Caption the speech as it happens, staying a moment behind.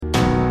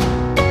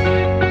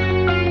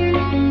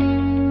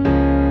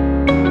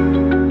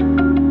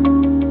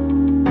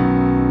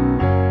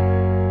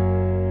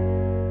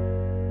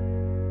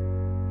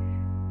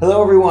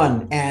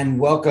and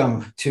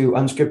welcome to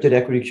Unscripted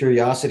Equity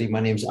Curiosity.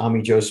 My name is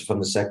Ami Joseph. I'm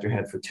the sector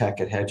head for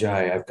tech at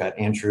Hedgeye. I've got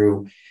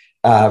Andrew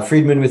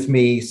Friedman with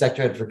me,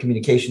 sector head for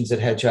communications at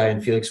Hedgeye,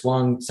 and Felix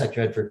Wang,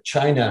 sector head for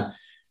China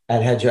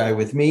at Hedgeye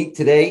with me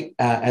today,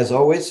 as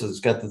always. So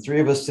it's got the three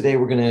of us today.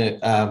 We're going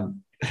to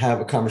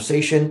have a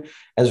conversation,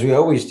 as we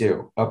always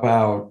do,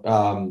 about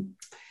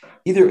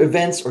either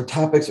events or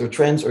topics or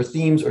trends or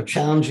themes or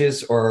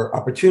challenges or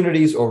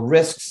opportunities or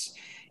risks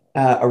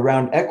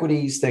around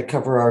equities that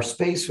cover our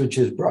space, which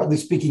is broadly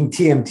speaking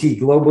TMT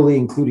globally,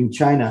 including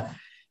China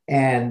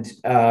and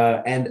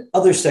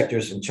other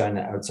sectors in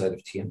China outside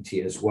of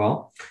TMT as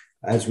well,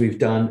 as we've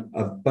done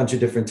a bunch of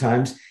different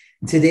times.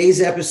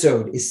 Today's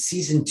episode is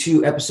season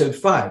 2, episode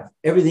 5.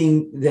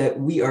 Everything that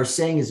we are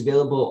saying is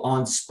available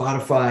on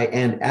Spotify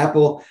and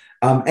Apple,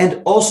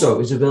 and also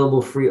is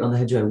available free on the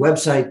Hedgeye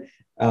website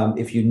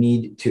if you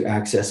need to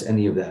access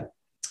any of that.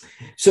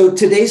 So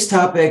today's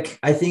topic,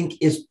 I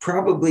think, is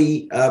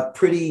probably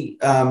pretty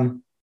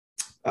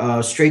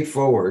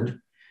straightforward,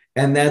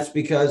 and that's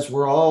because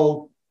we're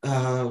all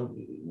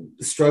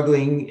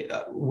struggling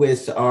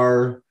with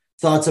our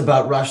thoughts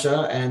about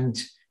Russia and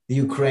the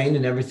Ukraine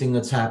and everything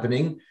that's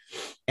happening,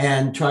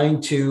 and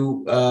trying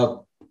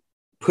to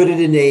put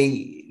it in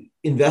a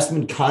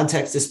investment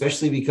context,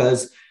 especially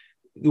because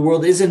the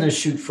world isn't a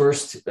shoot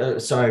first,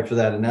 sorry for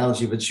that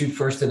analogy, but shoot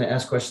first and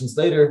ask questions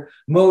later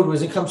mode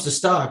when it comes to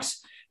stocks.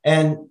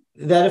 And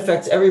that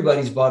affects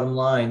everybody's bottom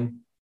line.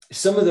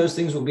 Some of those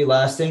things will be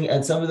lasting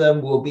and some of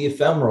them will be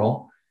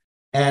ephemeral.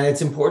 And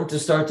it's important to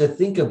start to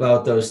think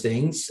about those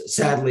things.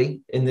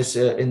 Sadly, in this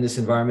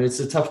environment, it's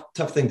a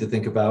tough thing to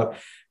think about,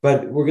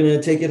 but we're going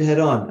to take it head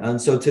on.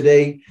 And so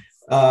today,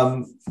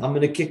 I'm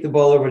going to kick the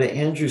ball over to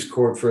Andrew's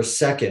court for a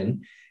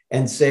second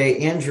and say,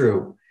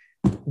 Andrew,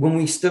 when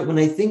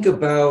I think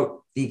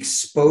about the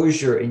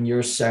exposure in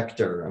your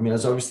sector, I mean,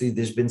 as obviously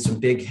there's been some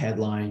big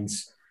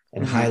headlines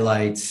and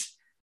highlights.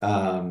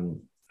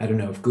 I don't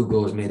know if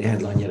Google has made a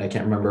headline yet. I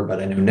can't remember,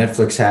 but I know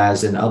Netflix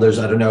has, and others.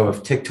 I don't know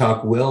if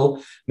TikTok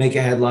will make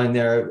a headline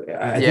there.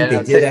 I think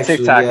they did actually.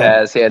 TikTok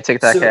has,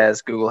 TikTok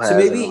has, Google has. So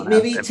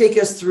maybe take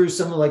us through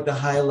some of like the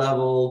high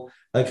level,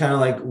 like kind of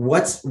like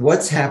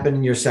what's happened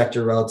in your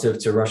sector relative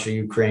to Russia,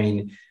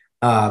 Ukraine.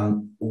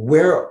 What's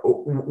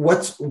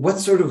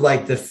sort of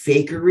like the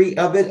fakery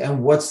of it,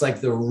 and what's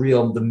like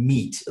the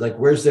meat? Like,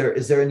 is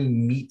there any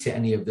meat to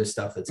any of this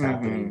stuff that's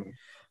happening?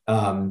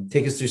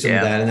 Take us through some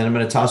of that, and then I'm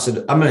going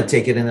to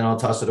take it, and then I'll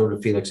toss it over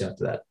to Felix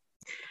after that.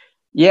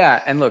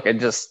 Yeah. And look,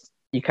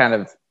 you kind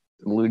of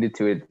alluded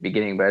to it at the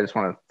beginning, but I just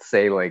want to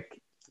say,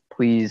 like,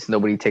 please,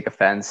 nobody take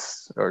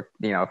offense, or,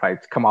 if I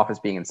come off as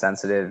being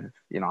insensitive,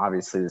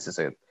 obviously this is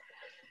a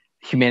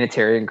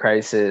humanitarian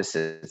crisis.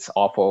 It's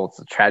awful. It's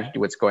a tragedy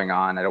what's going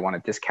on. I don't want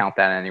to discount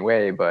that in any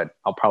way, but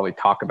I'll probably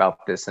talk about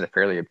this in a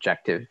fairly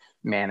objective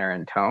manner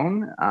and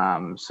tone.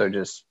 So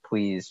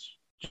please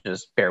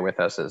bear with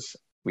us as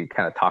we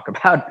kind of talk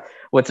about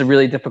what's a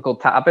really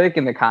difficult topic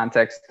in the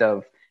context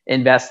of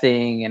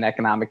investing and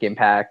economic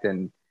impact,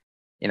 and,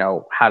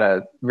 how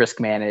to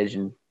risk manage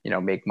and,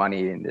 make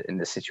money in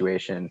this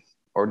situation,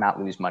 or not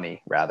lose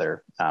money,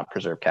 rather,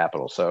 preserve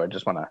capital. So I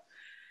just want to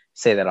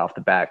say that off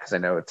the bat, because I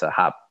know it's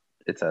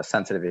a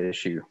sensitive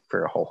issue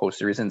for a whole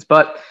host of reasons.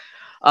 But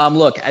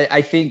look,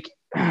 I think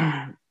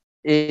the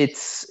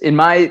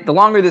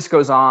longer this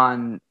goes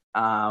on,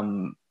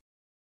 the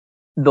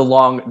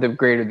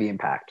greater the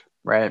impact,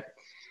 right?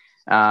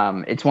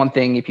 It's one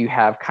thing if you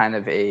have kind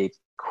of a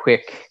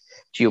quick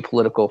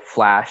geopolitical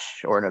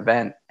flash or an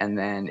event, and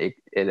then it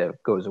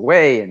goes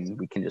away and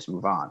we can just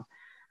move on.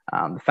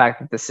 The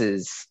fact that this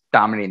is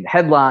dominating the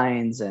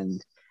headlines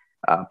and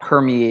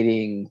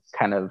permeating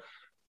kind of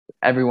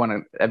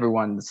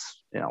everyone's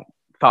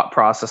thought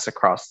process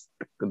across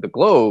the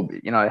globe,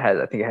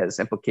 I think it has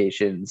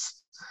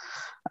implications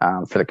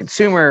for the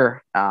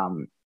consumer.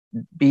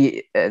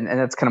 And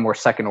that's kind of more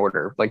second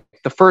order. Like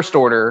the first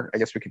order, I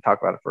guess we could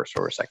talk about the first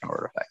order, second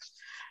order effects.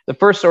 The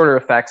first order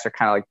effects are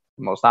kind of like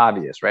the most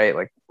obvious, right?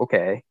 Like,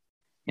 okay,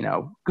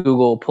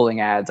 Google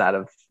pulling ads out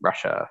of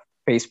Russia,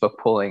 Facebook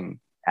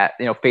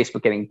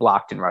Facebook getting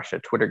blocked in Russia,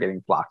 Twitter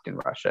getting blocked in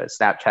Russia,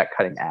 Snapchat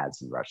cutting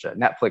ads in Russia,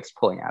 Netflix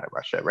pulling out of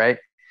Russia, right?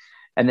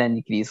 And then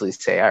you could easily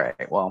say, all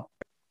right, well,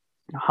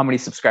 how many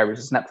subscribers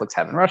does Netflix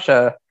have in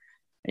Russia?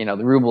 The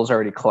ruble's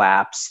already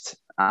collapsed.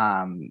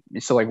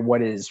 So like,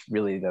 what is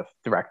really the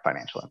direct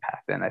financial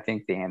impact? And I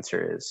think the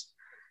answer is,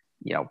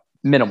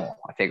 minimal.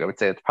 I think I would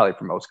say it's probably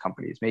for most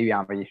companies, maybe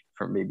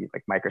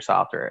like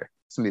Microsoft or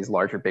some of these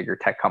larger, bigger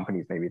tech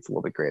companies, maybe it's a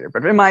little bit greater,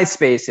 but in my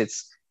space,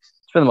 it's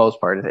for the most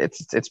part,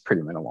 it's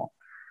pretty minimal.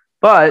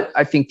 But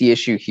I think the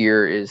issue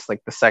here is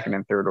like the second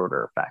and third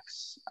order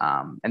effects.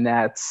 And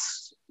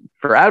that's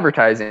for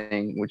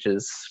advertising, which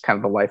is kind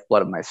of the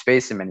lifeblood of my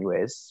space in many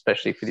ways,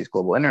 especially for these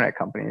global internet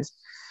companies.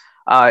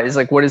 Is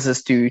like, what does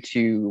this do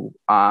to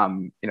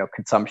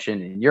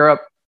consumption in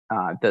Europe?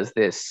 Does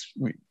this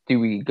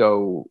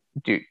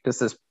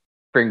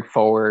bring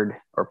forward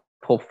or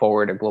pull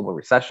forward a global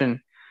recession?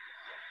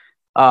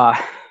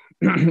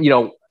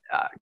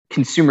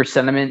 Consumer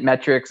sentiment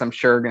metrics, I'm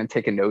sure, are going to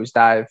take a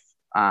nosedive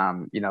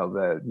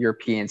The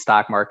European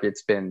stock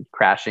market's been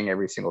crashing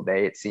every single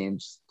day. It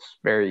seems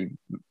very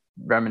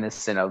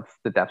reminiscent of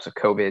the depths of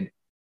COVID.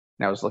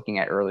 And I was looking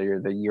at earlier,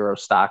 the Euro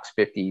Stoxx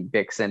 50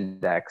 VIX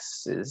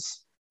index is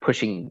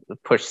push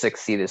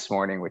 60 this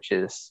morning, which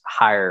is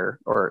higher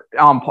or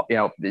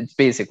it's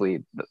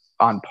basically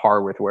on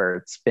par with where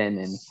it's been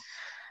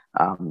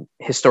in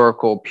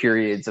historical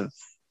periods of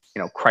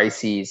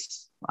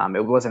crises.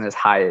 It wasn't as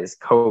high as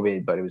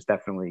COVID, but it was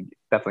definitely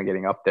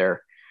getting up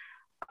there.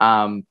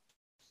 And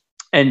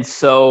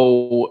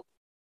so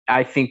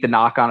I think the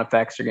knock-on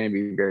effects are going to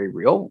be very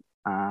real,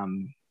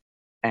 and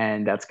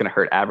that's going to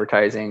hurt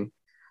advertising.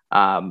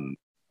 And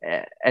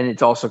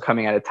it's also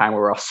coming at a time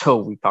where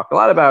we talked a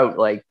lot about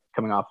like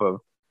coming off of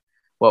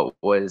what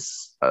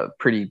was a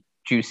pretty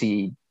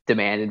juicy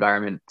demand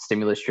environment,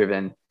 stimulus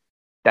driven.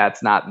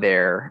 That's not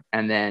there.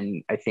 And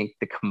then I think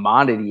the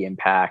commodity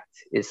impact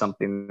is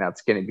something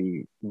that's going to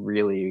be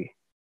really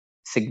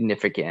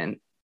significant,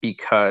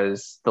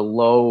 because the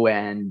low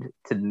end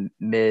to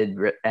mid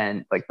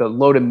and like the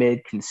low to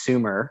mid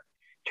consumer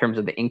in terms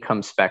of the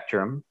income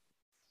spectrum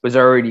was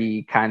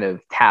already kind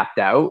of tapped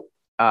out,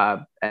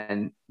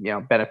 and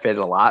benefited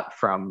a lot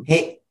from.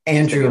 Hey,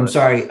 Andrew, stimulus.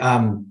 I'm sorry.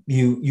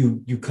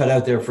 You cut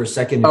out there for a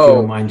second. If you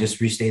don't mind just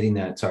restating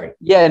that. Sorry.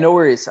 Yeah, no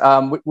worries.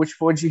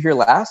 What did you hear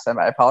last?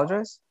 I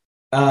apologize.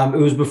 It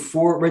was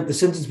before, right? The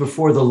sentence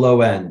before the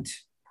low end.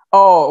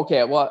 Oh,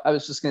 okay. Well, I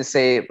was just going to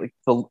say,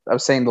 I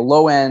was saying the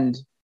low end.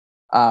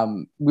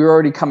 We were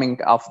already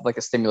coming off like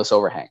a stimulus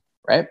overhang,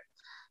 right?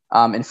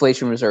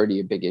 Inflation was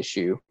already a big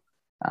issue,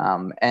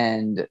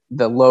 and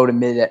the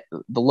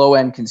low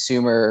end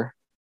consumer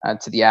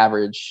to the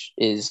average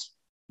is,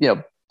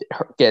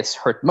 gets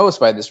hurt most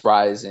by this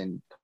rise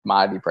in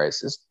commodity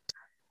prices,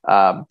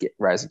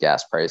 rise in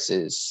gas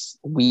prices,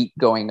 wheat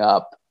going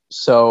up.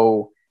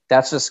 So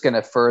that's just going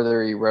to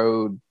further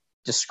erode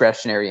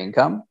discretionary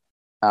income,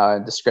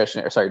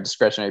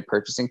 discretionary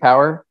purchasing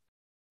power,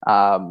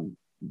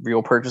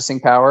 real purchasing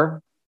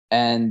power.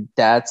 And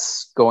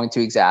that's going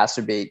to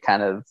exacerbate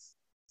kind of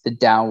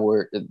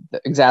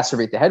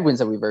exacerbate the headwinds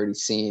that we've already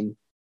seen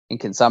in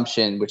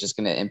consumption, which is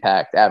going to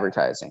impact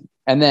advertising.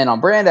 And then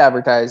on brand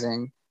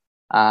advertising,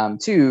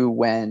 too,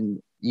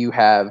 when you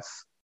have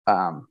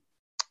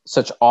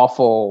such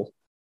awful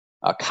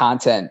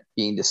content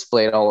being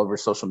displayed all over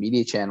social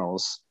media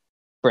channels,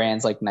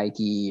 brands like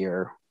Nike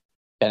or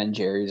Ben and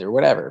Jerry's or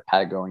whatever,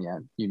 Patagonia,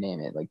 you name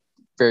it, like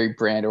very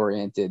brand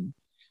oriented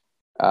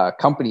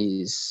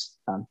companies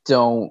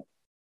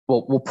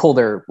will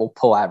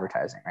pull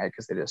advertising, right?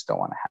 Because they just don't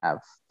want to have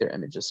their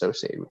image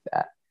associated with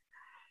that.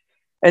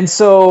 And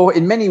so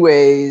in many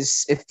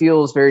ways, it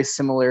feels very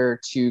similar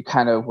to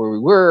kind of where we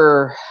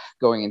were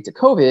going into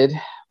COVID,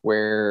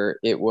 where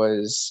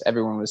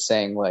everyone was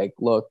saying like,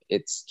 look,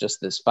 it's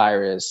just this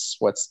virus.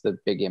 What's the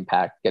big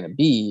impact going to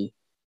be?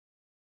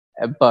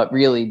 But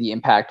really the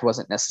impact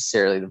wasn't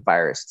necessarily the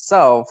virus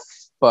itself,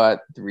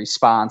 but the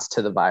response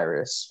to the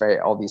virus,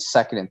 right? All these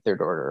second and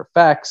third order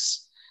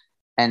effects.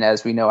 And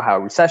as we know how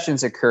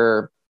recessions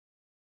occur,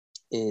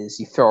 is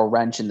you throw a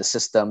wrench in the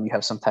system, you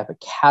have some type of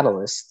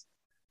catalyst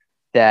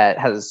that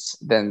has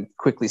then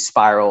quickly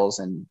spirals,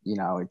 and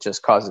it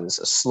just causes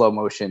a slow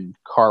motion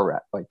car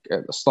wreck, like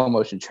a slow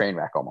motion train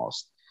wreck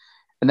almost.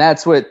 And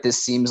that's what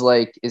this seems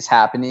like is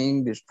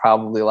happening. There's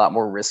probably a lot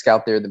more risk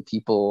out there than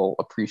people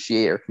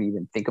appreciate or can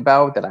even think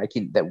about,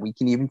 that we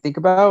can even think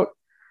about.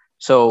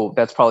 So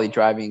that's probably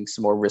driving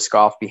some more risk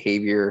off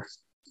behavior,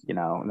 in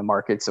the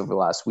markets over the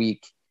last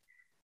week.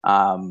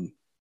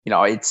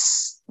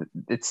 It's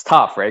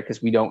tough, right?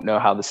 Because we don't know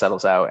how this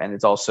settles out. And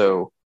it's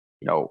also,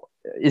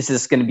 is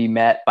this going to be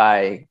met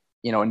by,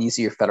 an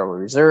easier Federal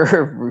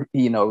Reserve,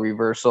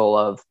 reversal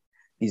of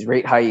these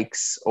rate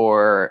hikes,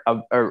 or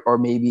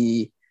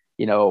maybe,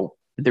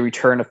 the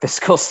return of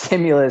fiscal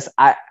stimulus?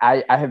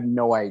 I have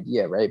no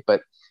idea, right?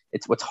 But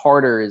what's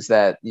harder is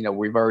that,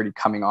 we've already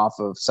coming off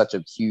of such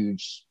a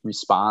huge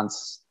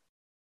response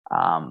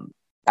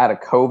out of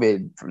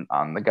COVID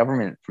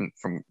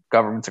from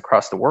governments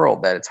across the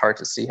world, that it's hard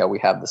to see how we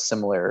have the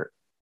similar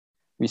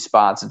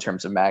response in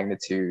terms of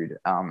magnitude.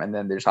 And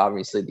then there's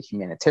obviously the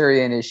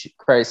humanitarian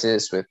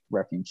crisis with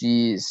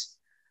refugees.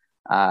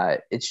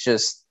 It's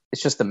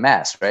just a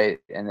mess, right?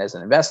 And as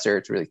an investor,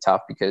 it's really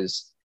tough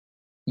because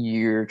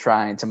you're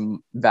trying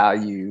to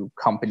value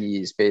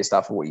companies based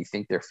off of what you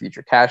think their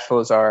future cash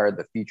flows are,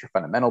 the future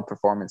fundamental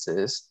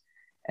performances.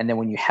 And then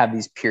when you have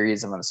these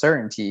periods of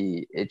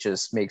uncertainty, it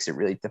just makes it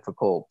really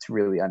difficult to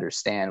really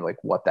understand like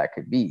what that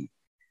could be,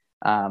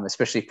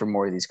 especially for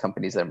more of these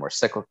companies that are more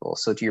cyclical.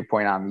 So to your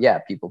point on,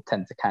 people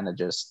tend to kind of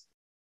just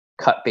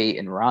cut bait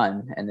and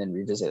run and then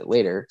revisit it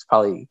later. It's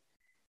probably,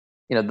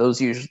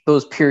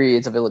 those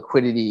periods of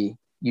illiquidity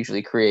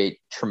usually create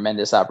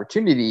tremendous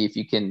opportunity if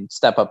you can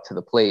step up to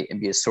the plate and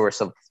be a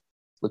source of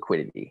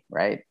liquidity,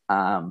 right?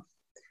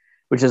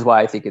 Which is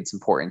why I think it's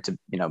important to,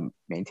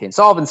 maintain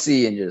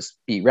solvency and just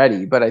be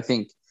ready. But I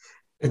think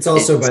it's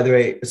also, by the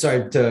way,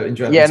 sorry to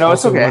interrupt. Yeah, no,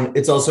 it's okay.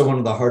 It's also one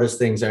of the hardest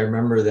things. I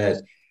remember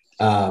that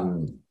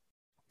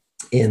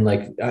in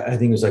like, I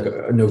think it was like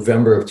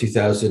November of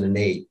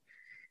 2008.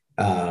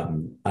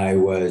 I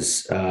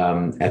was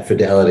at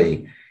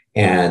Fidelity,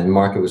 and the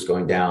market was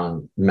going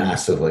down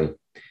massively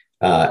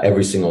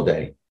every single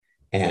day.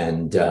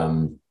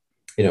 And,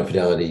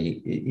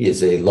 Fidelity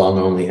is a long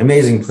only,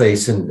 amazing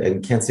place,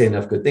 and can't say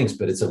enough good things,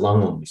 but it's a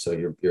long only. So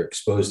you're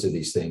exposed to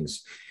these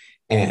things,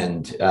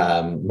 and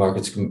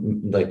markets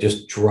like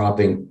just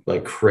dropping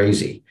like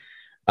crazy.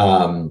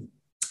 And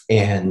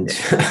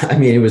I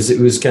mean, it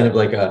was kind of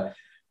like a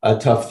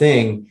tough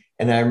thing.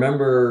 And I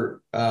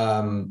remember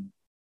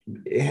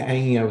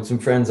hanging out with some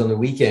friends on the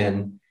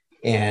weekend,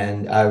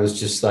 and I was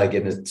just like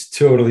in a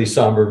totally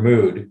somber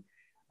mood.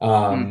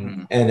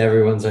 And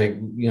everyone's like,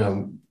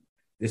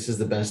 this is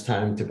the best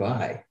time to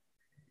buy.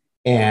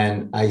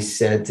 And I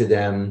said to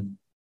them,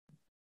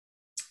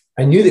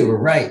 I knew they were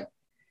right,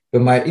 but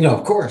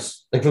of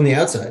course, like from the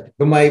outside,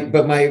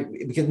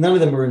 because none of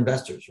them were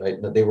investors, right?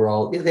 But they were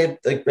all, they had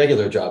like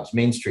regular jobs,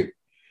 Main Street,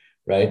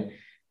 right?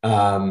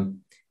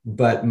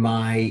 But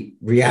my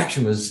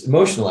reaction was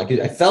emotional.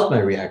 I felt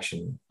my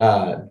reaction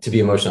to be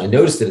emotional. I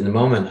noticed it in the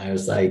moment. I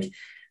was like,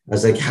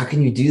 how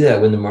can you do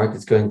that when the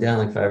market's going down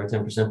like 5 or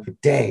 10% per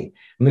day?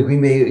 I'm like, we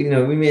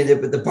made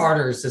it with the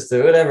barter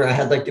system, whatever. I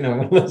had like,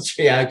 one of those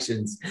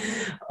reactions.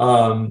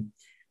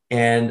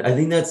 And I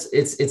think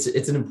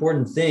it's an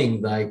important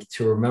thing, like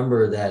to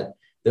remember that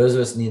those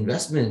of us in the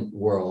investment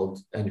world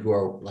and who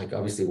are like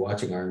obviously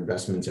watching our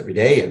investments every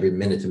day, every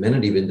minute to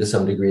minute, even to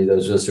some degree,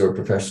 those of us who are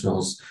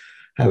professionals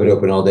have it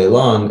open all day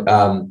long,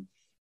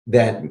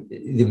 that,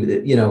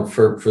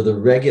 for the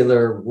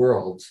regular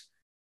world,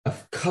 a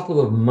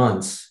couple of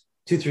months,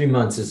 2-3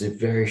 months is a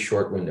very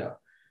short window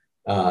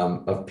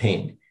of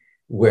pain,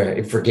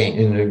 where for gain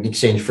in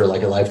exchange for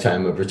like a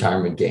lifetime of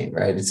retirement gain,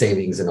 right? And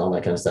savings and all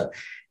that kind of stuff.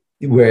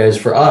 Whereas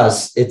for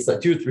us, it's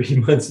like 2 or 3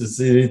 months is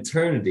an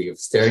eternity of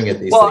staring at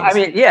these things. I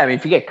mean,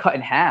 if you get cut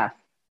in half,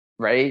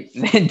 right,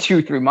 in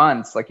 2-3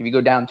 months, like if you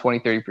go down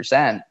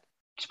 20-30%,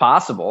 it's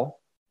possible,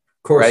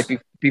 of course, right?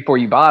 Before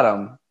you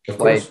bottom,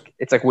 like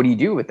it's like, what do you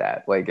do with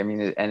that? Like, I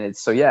mean, and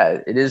it's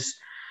it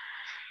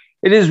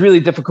is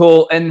really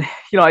difficult. And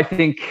I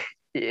think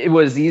it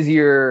was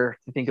easier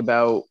to think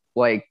about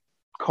like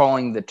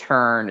calling the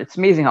turn. It's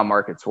amazing how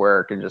markets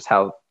work and just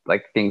how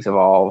like things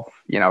evolve,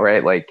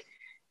 right? Like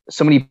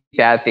so many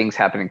bad things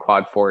happen in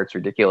quad four. It's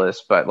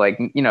ridiculous. But like,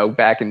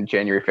 back in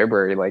January,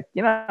 February, like,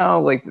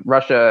 like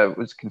Russia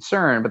was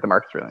concerned, but the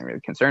market's really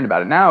concerned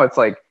about it. Now it's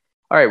like,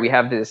 all right, we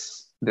have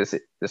this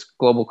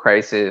global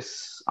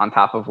crisis on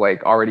top of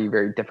like already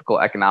very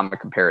difficult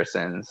economic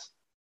comparisons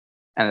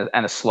and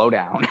a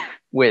slowdown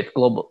with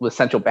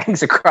central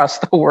banks across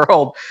the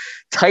world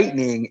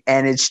tightening.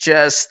 And it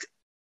just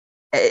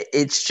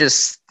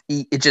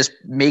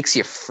makes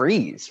you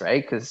freeze,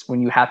 right? Because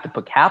when you have to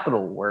put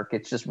capital work,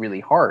 it's just really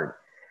hard.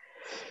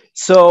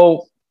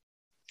 So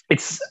and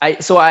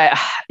so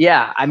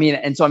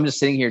I'm just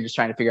sitting here just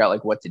trying to figure out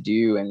like what to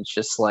do. And it's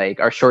just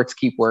like our shorts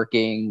keep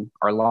working,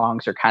 our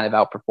longs are kind of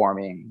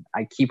outperforming.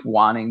 I keep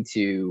wanting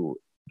to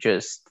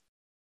just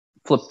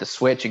flip the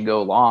switch and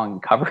go long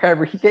and cover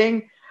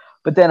everything.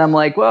 But then I'm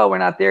like, well, we're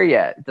not there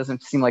yet. It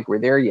doesn't seem like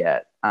we're there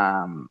yet.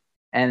 And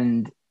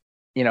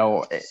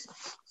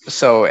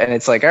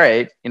it's like, all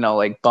right,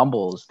 like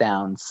Bumble's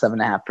down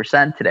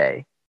 7.5%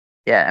 today.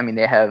 Yeah. I mean,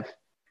 they have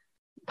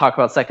talk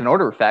about second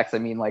order effects. I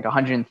mean, like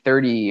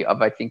 130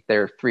 of, I think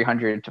their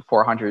 300 to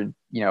 400,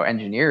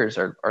 engineers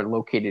are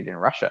located in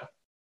Russia.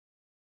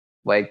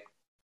 Like,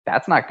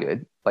 that's not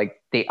good. Like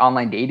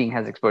online dating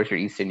has exposure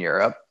to Eastern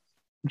Europe,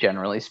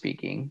 generally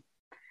speaking.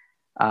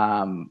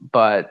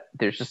 But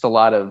there's just a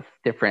lot of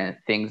different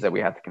things that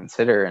we have to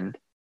consider. And,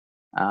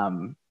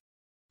 I'm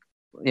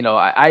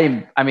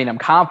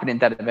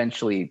confident that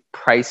eventually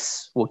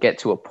price will get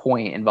to a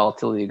point and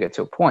volatility will get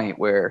to a point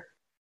where,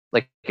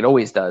 like it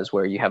always does,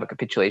 where you have a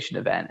capitulation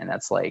event and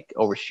that's like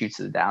overshoots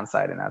to the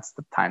downside and that's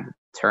the time to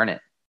turn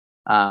it.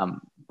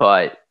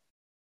 But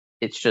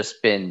it's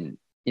just been,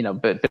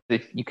 but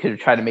if you could have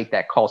tried to make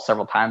that call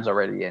several times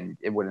already and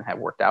it wouldn't have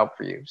worked out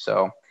for you.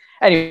 So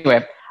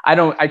anyway,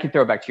 I can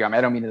throw it back to you.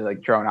 I don't mean to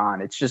like drone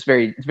on. It's just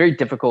it's very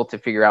difficult to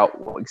figure out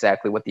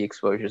exactly what the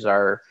exposures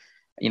are.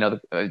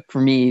 For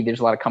me,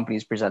 there's a lot of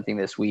companies presenting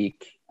this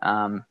week.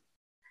 So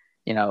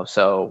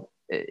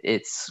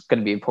it's going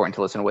to be important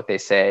to listen to what they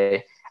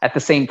say. At the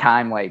same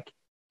time, like,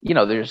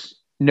 there's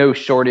no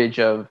shortage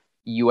of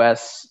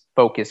US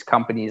focused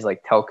companies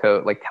like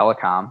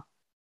telecom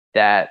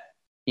that,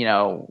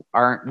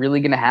 aren't really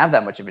going to have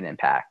that much of an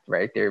impact,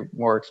 right? They're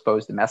more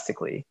exposed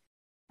domestically.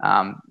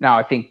 Now,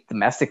 I think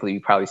domestically, we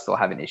probably still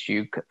have an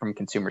issue from a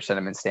consumer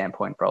sentiment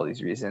standpoint for all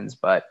these reasons,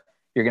 but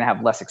you're going to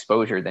have less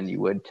exposure than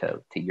you would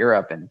to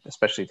Europe and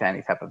especially to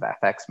any type of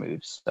FX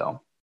moves. So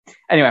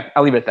anyway,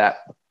 I'll leave it at that.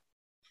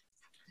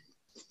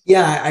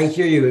 Yeah, I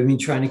hear you. I mean,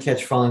 trying to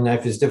catch falling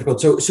knife is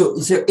difficult. So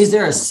is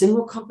there a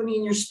single company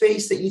in your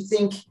space that you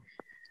think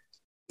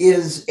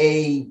is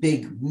a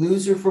big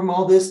loser from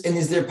all this? And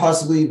is there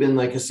possibly even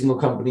like a single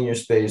company in your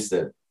space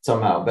that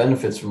somehow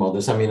benefits from all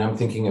this? I mean, I'm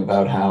thinking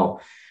about how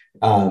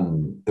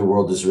the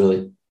world is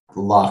really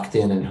locked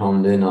in and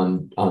honed in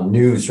on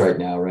news right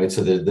now, right?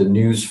 So the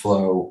news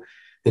flow,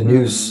 the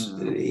news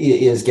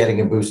is getting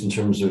a boost in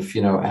terms of,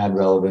 ad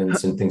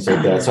relevance and things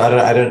like that. So I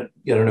don't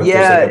know if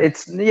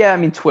there's like I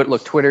mean,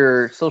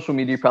 Twitter, social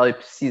media probably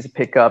sees a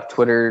pickup.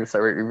 Twitter,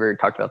 so we already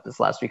talked about this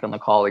last week on the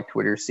call. Like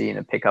Twitter seeing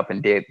a pickup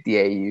in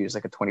DAUs,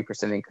 like a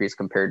 20% increase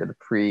compared to the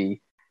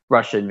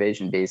pre-Russia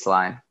invasion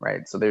baseline,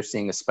 right? So they're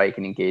seeing a spike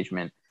in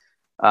engagement.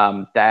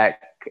 That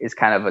is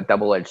kind of a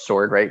double-edged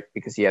sword, right?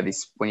 Because you have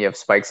when you have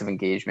spikes of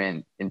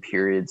engagement in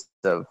periods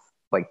of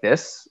like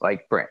this,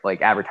 like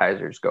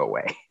advertisers go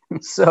away.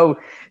 So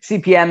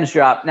CPMs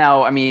drop.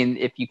 Now, I mean,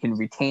 if you can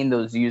retain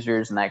those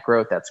users and that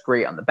growth, that's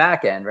great on the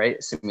back end, right?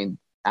 Assuming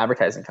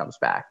advertising comes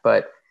back.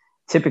 But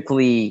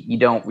typically you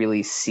don't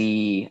really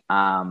see,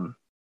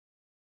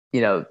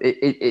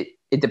 it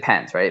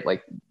depends, right?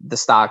 Like the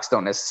stocks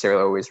don't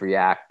necessarily always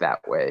react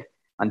that way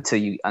until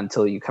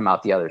you come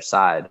out the other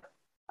side.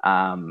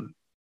 And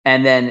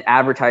then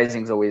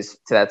advertising is always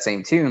to that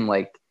same tune,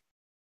 like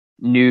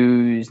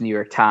news, New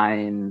York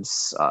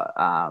Times,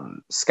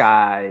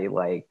 Sky,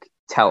 like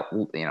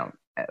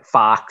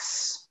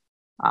Fox,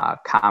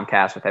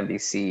 Comcast with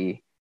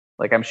NBC.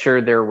 Like I'm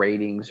sure their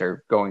ratings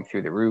are going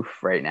through the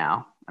roof right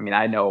now. I mean,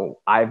 I know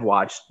I've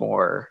watched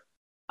more.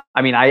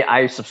 I mean,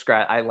 I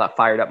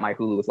fired up my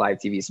Hulu with live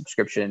TV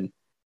subscription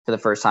for the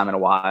first time in a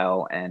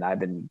while, and I've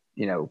been,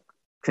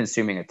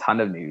 consuming a ton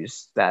of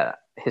news that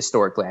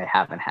historically I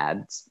haven't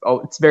had.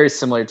 It's very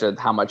similar to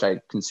how much I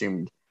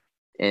consumed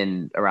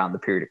in around the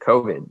period of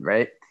COVID,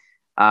 right?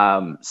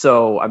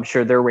 So I'm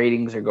sure their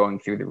ratings are going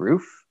through the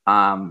roof.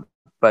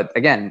 But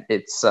again,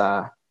 it's,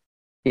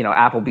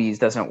 Applebee's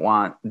doesn't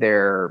want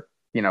their,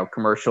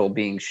 commercial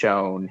being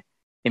shown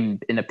in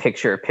a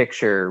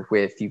picture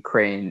with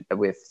Ukraine,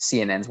 with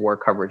CNN's war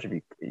coverage of,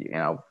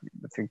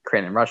 with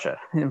Ukraine and Russia,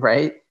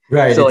 right?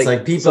 Right. So it's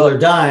like people are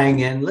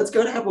dying and let's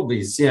go to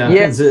Applebee's. Yeah.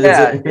 It's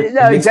a mixed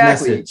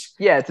exactly. Message.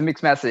 Yeah, it's a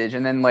mixed message.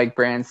 And then like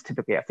brands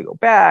typically have to go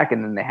back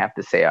and then they have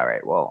to say, all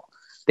right, well,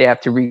 they have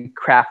to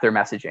recraft their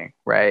messaging,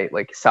 right?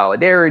 Like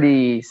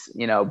solidarity,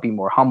 be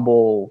more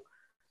humble,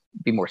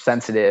 be more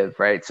sensitive,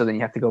 right? So then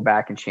you have to go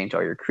back and change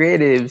all your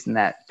creatives in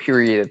that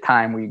period of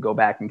time where you go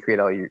back and change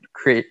all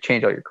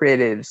your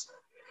creatives.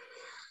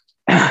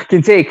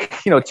 Can take,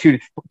 2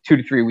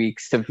 to 3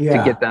 weeks to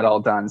get that all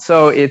done.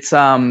 So it's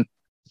a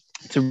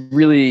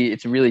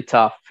really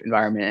tough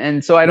environment.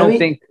 And so I don't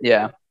think,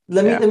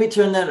 Let me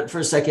turn that for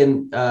a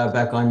second,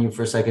 back on you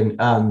for a second.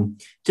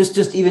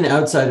 Just even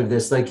outside of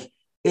this, like,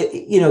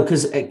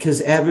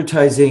 because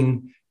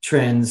advertising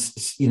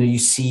trends, you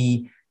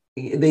see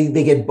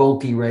they get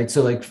bulky, right?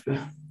 So like,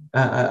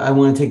 I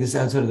want to take this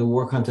outside of the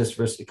war context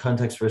for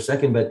a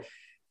second, but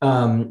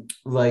you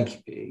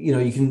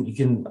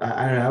can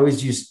I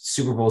always use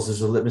Super Bowls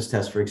as a litmus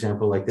test. For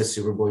example, like this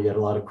Super Bowl, you had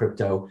a lot of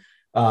crypto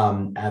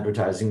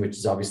advertising, which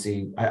is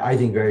obviously, I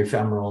think, very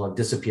ephemeral. It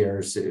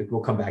disappears. It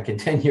will come back in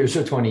 10 years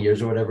or 20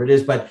 years or whatever it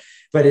is. But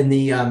in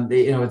the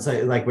it's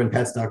like when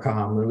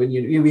pets.com, when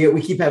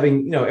we keep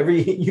having,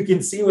 you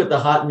can see what the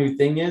hot new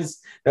thing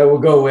is that will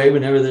go away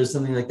whenever there's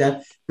something like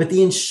that. But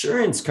the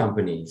insurance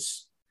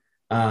companies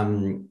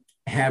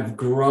have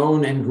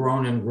grown and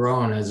grown and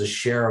grown as a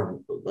share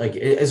of,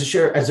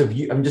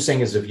 I'm just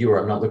saying as a viewer,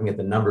 I'm not looking at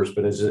the numbers,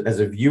 but as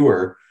a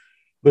viewer,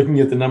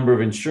 looking at the number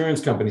of insurance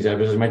companies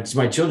advertising.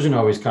 My children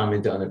always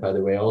comment on it, by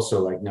the way,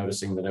 also like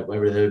noticing that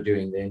whatever they're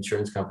doing, the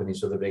insurance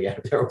companies are the big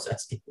ad, they're always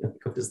asking,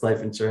 what is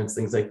life insurance,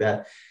 things like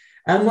that.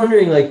 I'm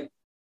wondering, like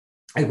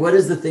what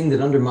is the thing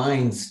that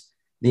undermines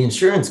the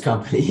insurance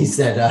companies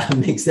that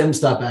makes them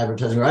stop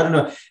advertising? Or I don't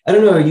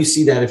know how you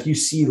see that. If you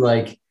see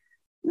like,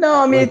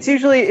 no, I mean, it's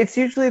usually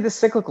the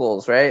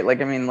cyclicals, right?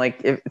 Like, I mean, like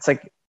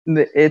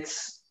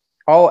it's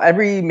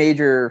every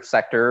major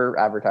sector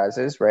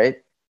advertises, right?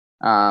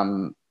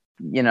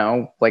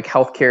 Like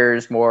healthcare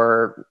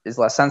is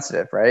less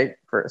sensitive, right?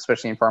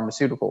 Especially in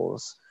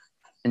pharmaceuticals.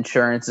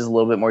 Insurance is a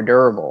little bit more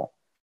durable,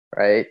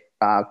 right?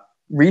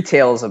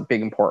 Retail is a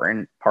big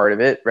important part of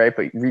it, right?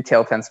 But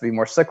retail tends to be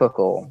more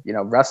cyclical.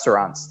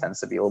 Restaurants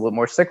tends to be a little bit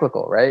more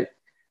cyclical, right?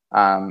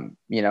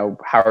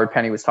 Howard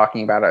Penny was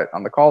talking about it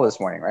on the call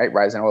this morning, right?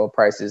 Rising oil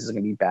prices is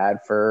going to be bad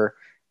for,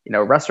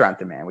 restaurant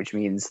demand, which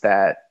means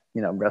that,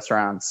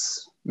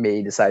 restaurants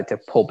may decide to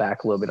pull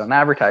back a little bit on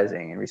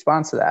advertising in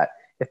response to that.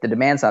 If the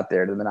demand's not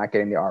there, then they're not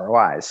getting the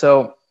ROI.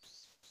 So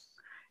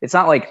it's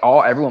not like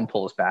everyone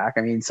pulls back.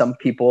 I mean, some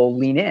people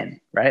lean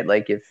in, right?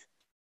 Like if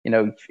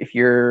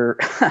you're,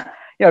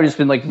 I've just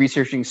been like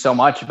researching so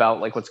much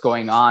about like what's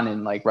going on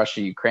in like Russia,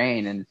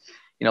 Ukraine, and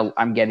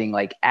I'm getting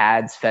like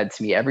ads fed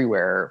to me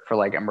everywhere for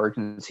like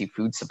emergency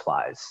food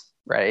supplies,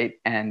 right?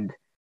 And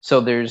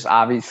so there's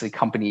obviously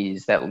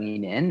companies that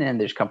lean in and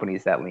there's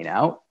companies that lean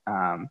out.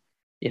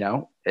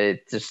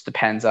 It just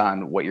depends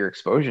on what your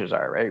exposures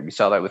are, right? We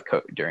saw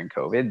that during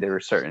COVID. There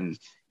were certain,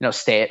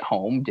 stay at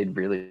home did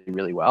really,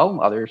 really well.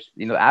 Others,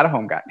 out of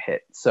home got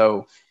hit.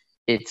 So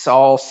it's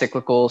all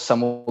cyclical. Some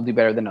will do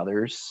better than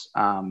others.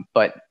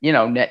 But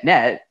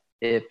net,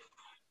 if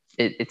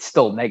it's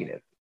still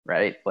negative,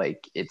 right?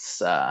 Like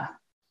it's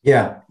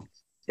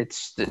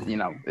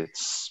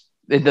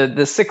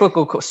the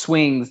cyclical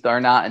swings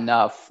are not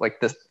enough. Like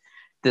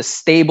the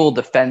stable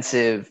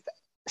defensive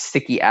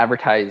sticky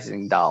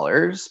advertising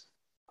dollars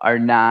are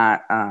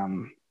not,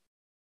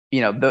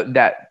 the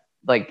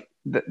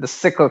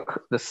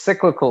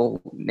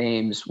cyclical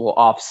names will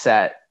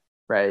offset,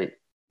 right?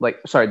 Like,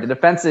 sorry,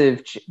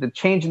 the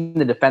change in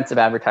the defensive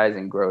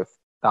advertising growth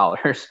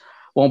dollars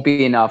won't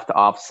be enough to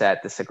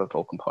offset the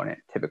cyclical component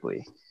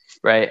typically,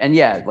 right? And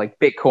yeah, like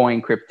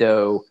Bitcoin,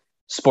 crypto,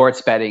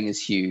 sports betting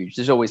is huge.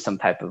 There's always some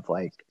type of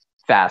like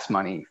fast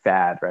money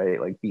fad,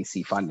 right? Like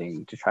VC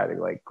funding to try to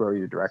like grow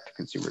your direct to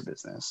consumer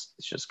business.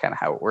 It's just kind of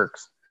how it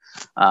works.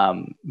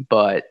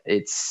 But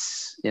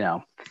it's,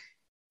 a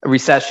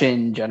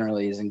recession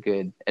generally isn't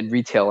good. And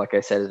retail, like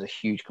I said, is a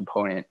huge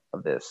component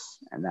of this.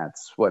 And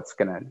that's what's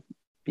going to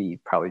be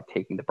probably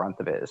taking the brunt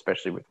of it,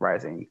 especially with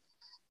rising,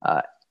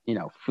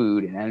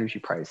 food and energy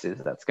prices.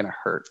 That's going to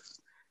hurt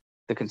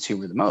the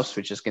consumer the most,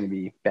 which is going to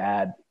be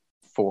bad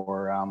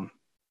for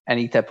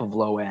any type of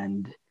low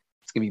end.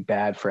 It's going to be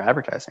bad for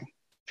advertising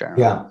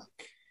generally.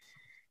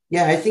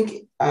 Yeah. I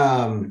think,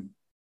 I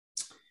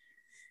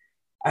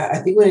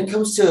think when it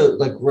comes to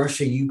like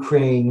Russia,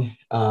 Ukraine,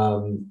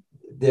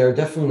 there are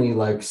definitely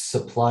like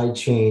supply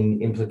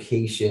chain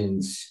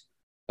implications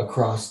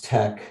across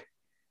tech.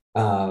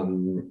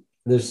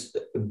 There's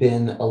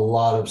been a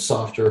lot of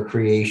software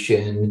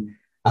creation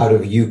out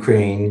of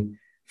Ukraine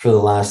for the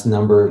last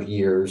number of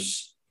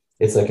years.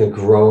 It's like a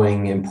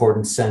growing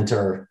important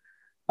center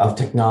of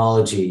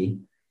technology.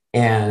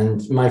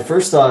 And my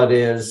first thought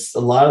is a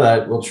lot of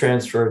that will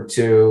transfer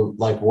to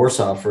like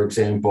Warsaw, for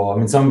example. I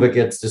mean, some of it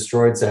gets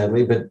destroyed,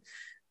 sadly, but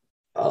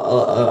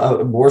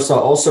Warsaw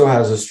also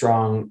has a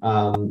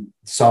strong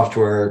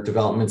software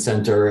development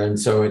center. And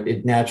so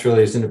it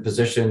naturally is in a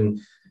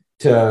position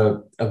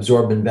to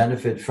absorb and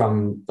benefit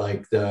from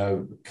like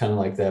the kind of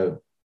like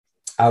the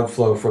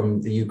outflow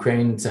from the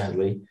Ukraine,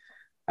 sadly.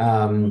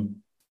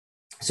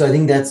 So I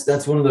think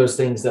that's one of those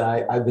things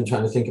that I've been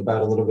trying to think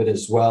about a little bit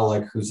as well,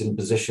 like who's in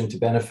position to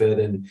benefit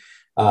and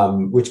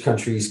which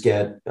countries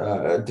get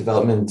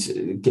development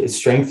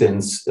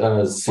strengthens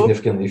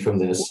significantly from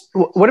this.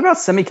 What about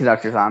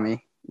semiconductors,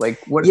 Ami?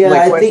 Like what? Yeah,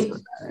 like, I think.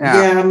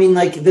 Yeah, I mean,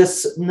 like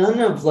this. None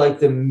of like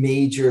the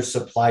major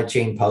supply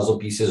chain puzzle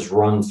pieces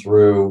run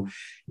through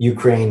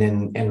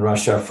Ukraine and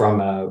Russia from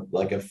a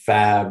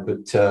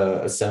fab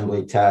to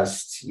assembly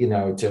test,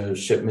 to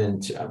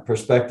shipment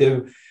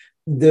perspective.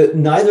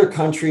 Neither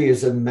country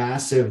is a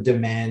massive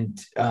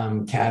demand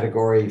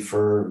category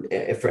for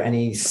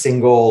any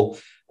single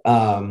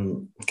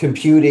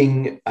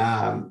computing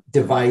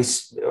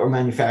device or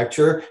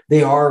manufacturer.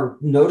 They are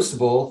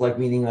noticeable, like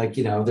meaning like,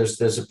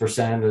 there's a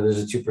percent or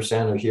there's a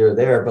 2% or here or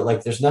there, but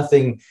like there's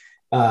nothing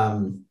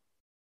out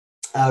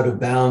of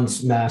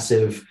bounds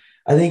massive.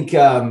 I think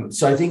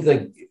so. I think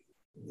like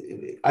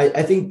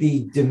I think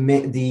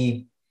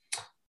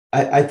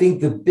I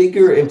think the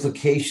bigger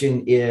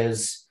implication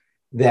is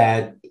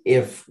that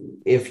if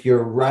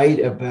you're right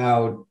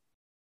about,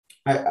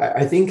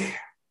 I think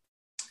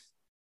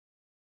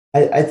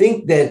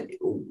that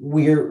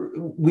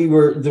we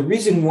were the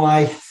reason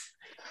why.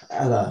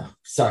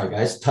 Sorry,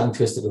 guys, tongue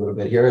twisted a little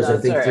bit here as I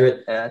think through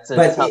it. Yeah,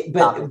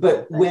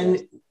 but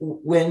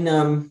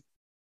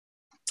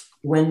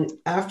when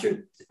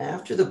after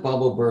the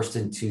bubble burst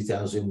in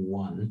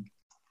 2001,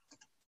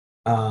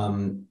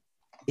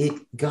 it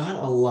got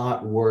a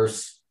lot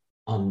worse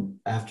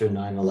after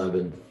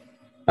 9/11.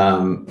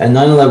 And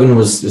 9/11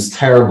 was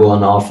terrible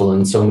and awful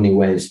in so many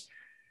ways,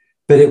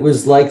 but it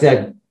was like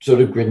that sort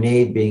of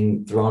grenade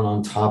being thrown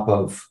on top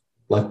of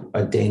like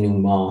a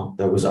denouement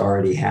that was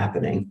already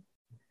happening.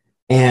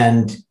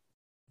 And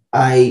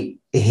I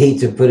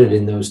hate to put it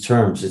in those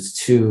terms. It's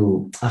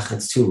too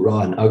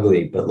raw and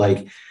ugly, but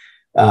like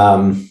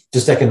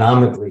just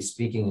economically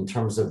speaking, in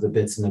terms of the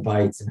bits and the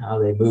bytes and how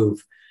they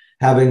move,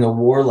 having a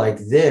war like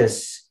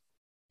this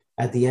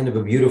at the end of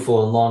a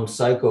beautiful and long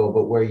cycle,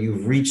 but where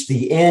you've reached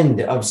the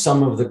end of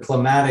some of the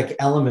climatic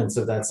elements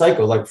of that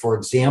cycle. Like, for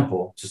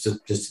example, just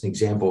an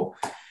example,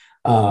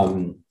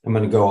 I'm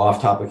going to go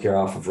off topic here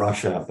off of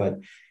Russia, but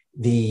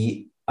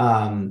the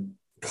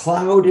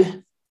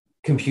cloud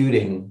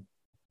computing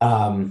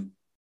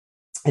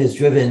is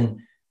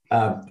driven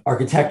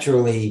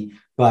architecturally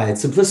by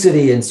its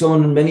simplicity and so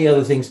on and many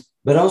other things,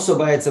 but also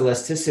by its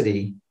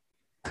elasticity.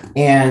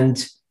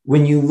 And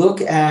when you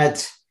look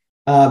at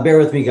bear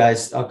with me,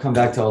 guys, I'll come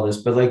back to all this.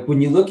 But like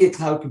when you look at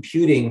cloud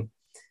computing,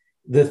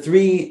 the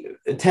three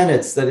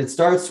tenets that it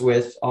starts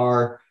with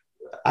are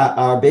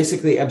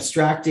basically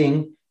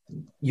abstracting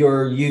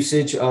your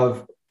usage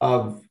of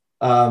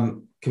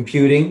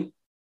computing,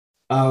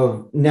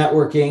 of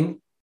networking,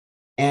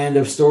 and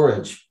of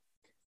storage.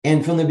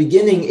 And from the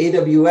beginning,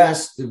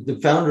 AWS, the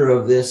founder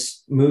of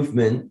this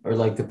movement, or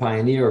like the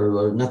pioneer,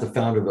 or not the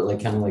founder, but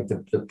like kind of like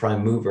the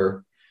prime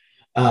mover,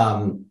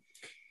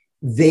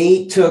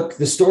 they took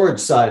the storage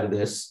side of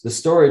this, the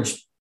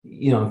storage,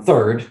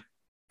 third,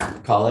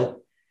 call it,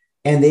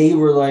 and they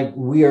were like,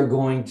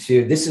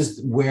 this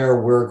is where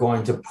we're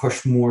going to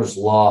push Moore's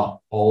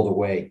law all the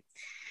way.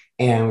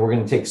 And we're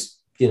going to take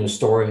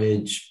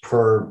storage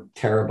per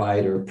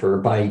terabyte or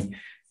per byte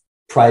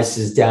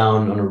prices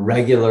down on a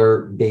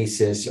regular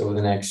basis over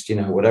the next,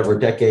 whatever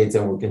decades,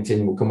 and we'll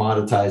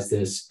commoditize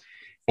this,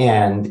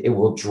 and it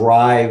will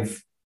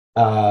drive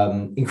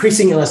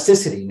increasing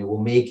elasticity, and it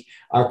will make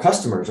our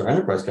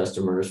enterprise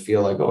customers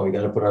feel like, oh, we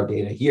got to put our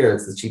data here.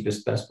 It's the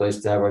cheapest, best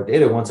place to have our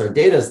data. Once our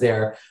data is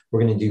there,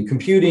 we're going to do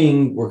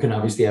computing. We're going to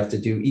obviously have to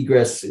do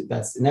egress.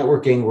 That's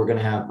networking. We're going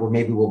to have, or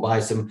maybe we'll buy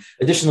some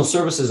additional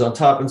services on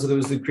top. And so that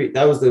was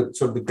the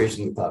sort of the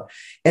creation of the cloud.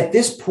 At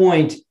this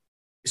point,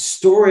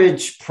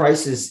 storage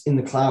prices in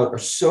the cloud are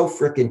so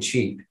freaking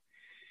cheap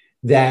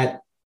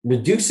that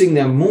reducing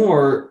them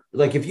more,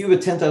 like if you have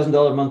a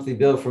 $10,000 monthly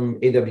bill from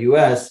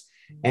AWS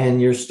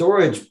and your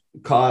storage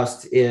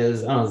cost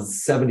is, I don't know,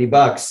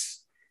 $70,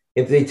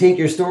 if they take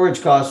your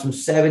storage cost from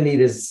 70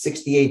 to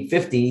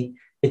 68.50,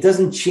 it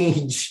doesn't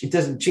change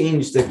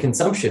the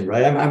consumption,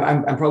 right?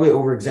 I'm probably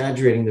over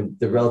exaggerating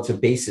the relative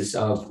basis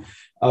of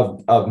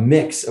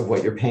mix of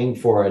what you're paying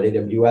for at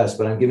AWS,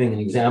 but I'm giving an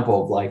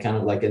example of like kind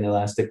of like an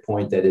elastic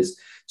point that is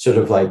sort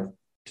of like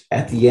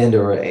at the end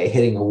or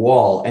hitting a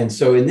wall. And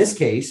so in this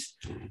case,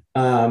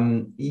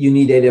 you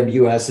need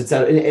AWS. It's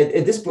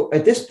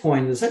at this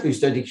point in the cycle, you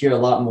start to hear a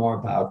lot more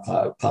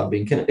about cloud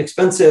being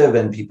expensive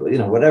and people,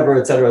 whatever,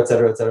 et cetera, et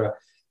cetera, et cetera.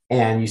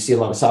 And you see a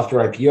lot of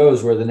software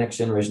IPOs where the next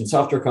generation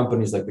software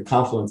companies like the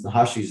Confluence, the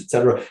Hashis, et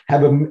cetera,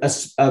 have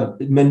a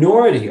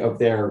minority of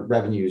their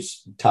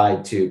revenues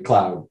tied to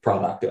cloud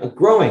product, a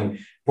growing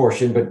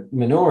portion, but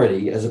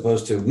minority as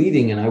opposed to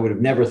leading. And I would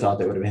have never thought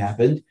that would have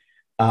happened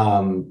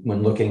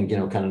when looking,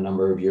 kind of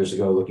number of years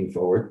ago, looking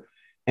forward.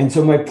 And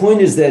so my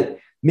point is that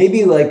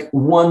maybe like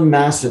one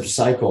massive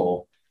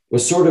cycle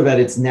was sort of at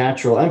its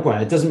natural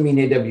endpoint. It doesn't mean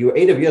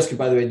AWS could,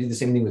 by the way, do the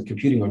same thing with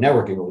computing or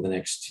networking over the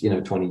next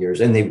 20 years,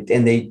 and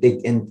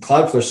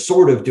Cloudflare's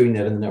sort of doing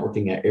that in the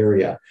networking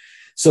area.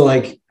 So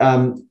like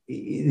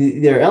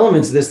there are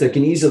elements of this that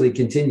can easily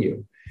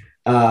continue.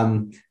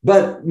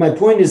 But my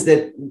point is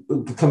that,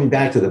 coming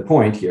back to the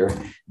point here,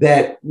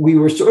 that we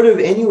were sort of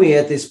anyway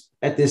at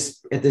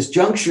this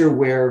juncture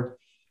where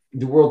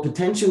the world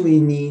potentially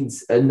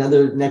needs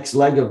another next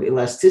leg of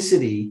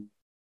elasticity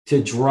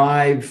to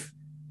drive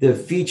the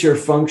feature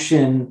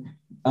function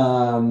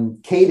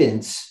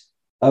cadence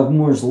of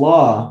Moore's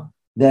law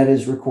that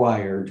is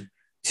required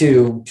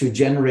to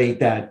generate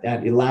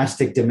that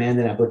elastic demand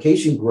and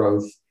application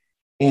growth.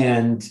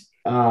 And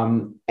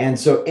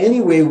so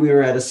anyway, we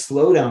were at a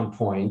slowdown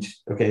point.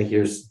 Okay,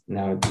 here's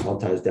now it all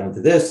ties down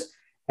to this.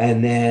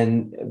 And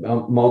then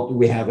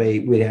we have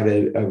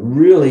a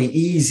really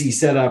easy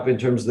setup in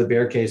terms of the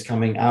bear case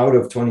coming out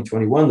of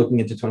 2021, looking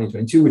into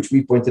 2022, which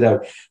we pointed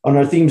out on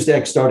our themes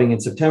deck starting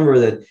in September,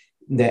 that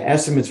the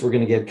estimates were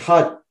going to get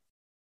cut.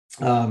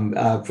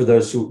 For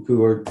those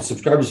who are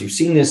subscribers, you've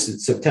seen this.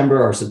 It's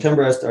September, our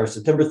September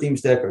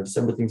themes deck, our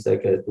December themes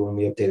deck, the one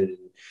we updated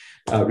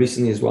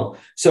recently as well.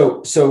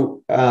 So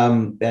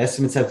the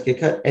estimates have to get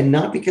cut, and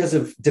not because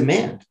of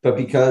demand, but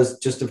because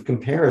just of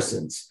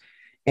comparisons.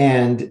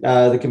 And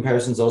the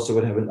comparisons also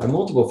would have a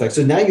multiple effect.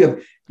 So now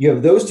you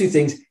have those two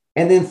things,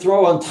 and then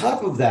throw on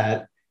top of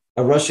that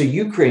a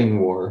Russia-Ukraine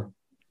war,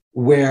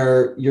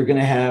 where you're going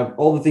to have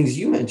all the things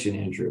you mentioned,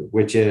 Andrew,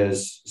 which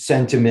is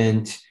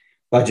sentiment,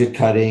 budget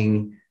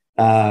cutting,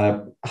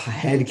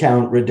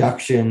 headcount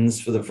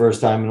reductions for the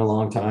first time in a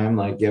long time.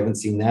 Like you haven't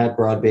seen that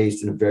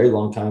broad-based in a very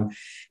long time.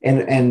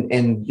 And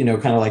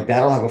kind of like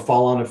that'll have a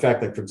fall-on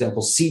effect. Like, for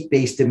example,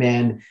 seat-based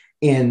demand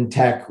in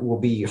tech will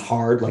be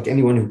hard. Like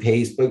anyone who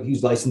pays, but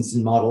use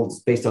licensing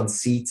models based on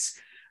seats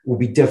will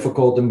be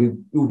difficult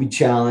and will be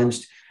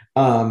challenged.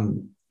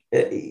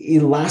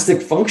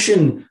 Elastic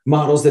function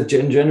models that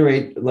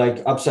generate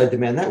like upside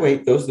demand that way,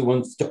 those are the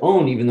ones to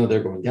own, even though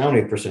they're going down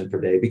 8%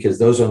 per day, because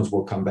those ones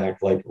will come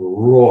back like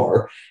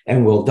roar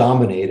and will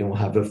dominate and will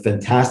have a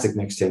fantastic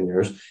next 10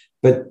 years.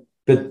 But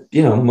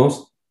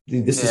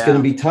this is going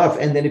to be tough.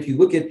 And then if you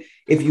look at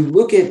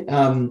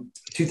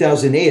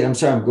 2008, I'm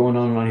sorry, I'm going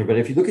on and on here, but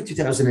if you look at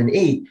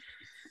 2008,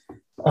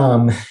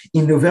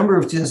 in November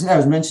of 2008, I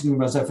was mentioning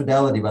about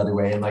Fidelity, by the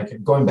way, and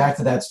like going back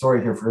to that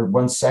story here for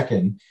 1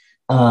 second,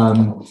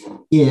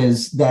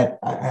 is that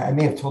I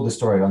may have told this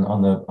story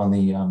on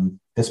the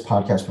this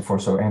podcast before,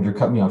 so Andrew,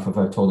 cut me off if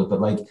I've told it, but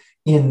like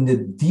in the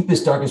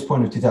deepest, darkest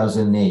point of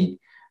 2008,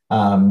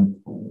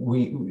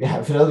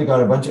 Fidelity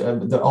got a bunch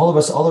of all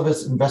of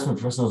us investment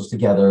professionals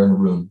together in a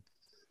room.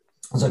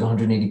 It was like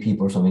 180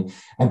 people or something,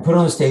 and put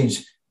on the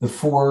stage the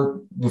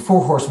four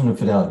horsemen of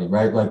Fidelity,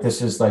 right? Like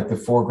this is like the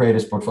 4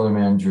 greatest portfolio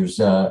managers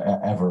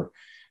ever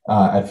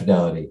at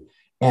Fidelity.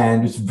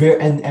 And it's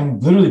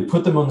and literally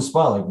put them on the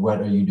spot, like,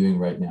 what are you doing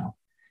right now?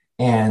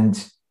 And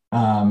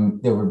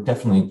there were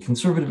definitely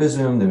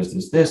conservatism. There was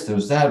this, there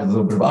was that, a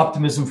little bit of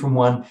optimism from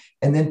one.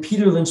 And then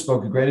Peter Lynch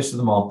spoke, the greatest of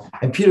them all.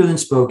 And Peter Lynch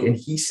spoke, and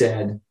he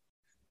spoke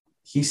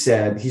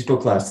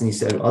last, and he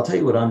said, I'll tell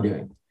you what I'm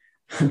doing.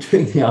 I'm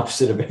doing the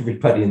opposite of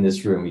everybody in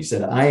this room. He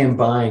said, I am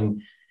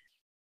buying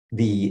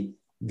the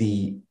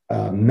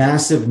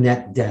massive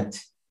net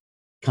debt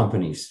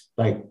companies,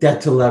 like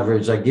debt to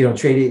leverage, like, you know,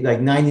 trading like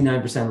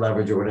 99%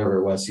 leverage or whatever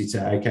it was. He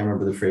said, I can't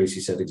remember the phrase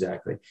he said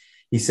exactly.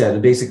 He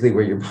said basically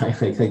where you're buying,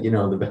 like, you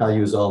know, the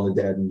value is all in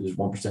the debt and there's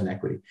 1%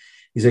 equity.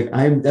 He's like,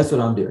 that's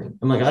what I'm doing.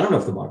 I'm like, I don't know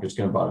if the market's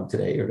going to bottom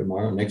today or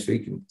tomorrow, next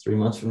week, and 3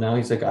 months from now.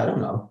 He's like, I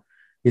don't know.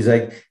 He's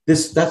like,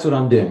 that's what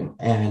I'm doing.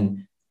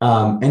 And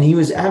he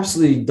was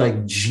absolutely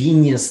like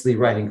geniusly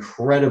right,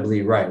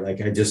 incredibly right. Like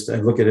I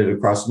look at it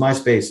across my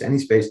space, any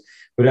space,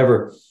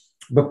 whatever.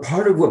 But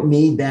part of what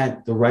made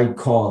that the right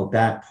call at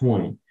that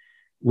point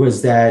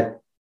was that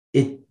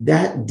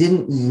that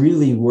didn't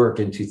really work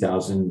in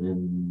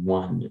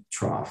 2001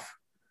 trough,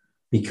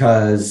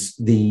 because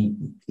the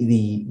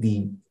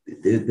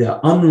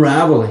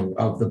unraveling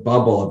of the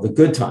bubble of the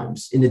good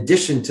times, in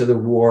addition to the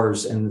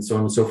wars and so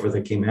on and so forth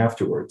that came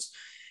afterwards,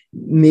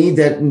 made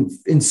that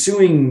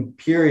ensuing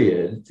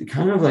period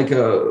kind of like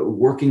a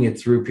working it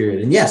through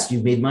period. And yes,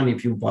 you made money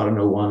if you bought an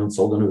 01 and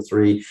sold an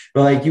 03,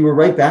 but like you were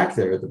right back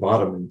there at the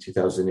bottom in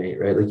 2008,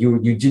 right? Like you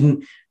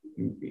didn't,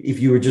 if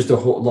you were just a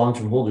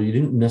long-term holder, you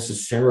didn't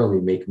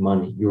necessarily make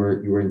money. You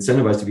were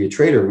incentivized to be a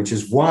trader, which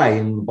is why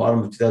in the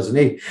bottom of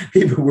 2008,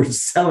 people were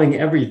selling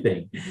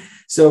everything.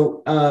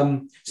 So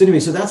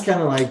anyway, so that's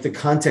kind of like the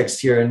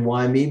context here, and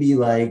why maybe,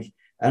 like,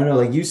 I don't know,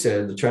 like you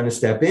said, trying to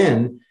step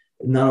in,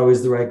 not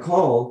always the right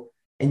call.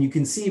 And you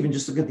can see, even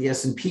just look at the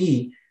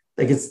S&P,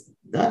 like it's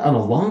not on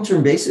a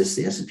long-term basis,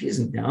 the S&P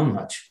isn't down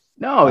much.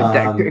 No,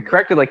 it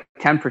corrected like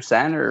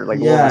 10% or like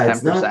yeah, over 10%.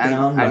 It's not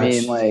down much. I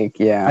mean, like,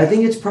 yeah. I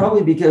think it's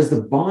probably because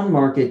the bond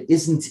market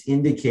isn't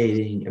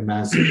indicating a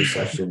massive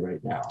recession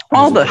right now.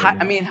 Well,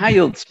 high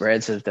yield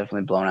spreads have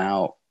definitely blown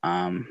out.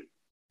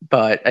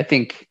 But I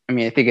think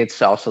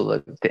it's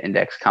also the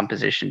index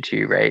composition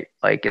too, right?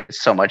 Like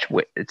it's so much,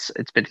 it's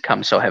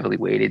become so heavily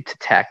weighted to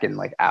tech and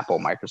like Apple,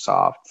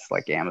 Microsoft,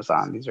 like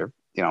Amazon. These are,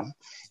 you know,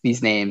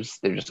 these names,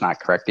 they're just not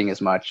correcting as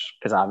much,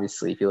 because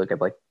obviously if you look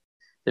at like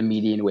the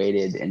median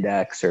weighted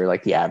index or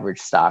like the average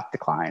stock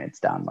decline, it's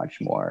down much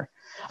more.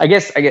 I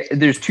guess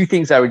there's two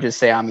things I would just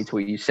say, Ami, to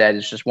what you said.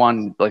 It's just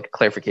one, like a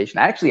clarification.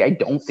 Actually, I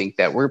don't think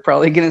that we're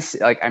probably going to see,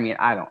 like, I mean,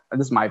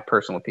 this is my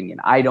personal opinion.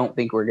 I don't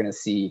think we're going to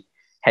see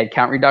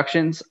headcount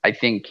reductions. I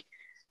think,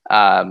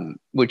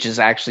 which is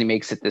actually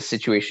makes it this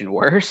situation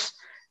worse,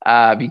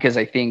 because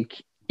I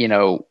think, you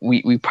know,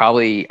 we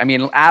probably, I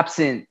mean,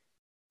 absence,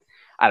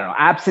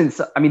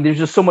 I mean, there's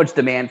just so much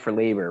demand for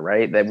labor,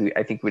 right? That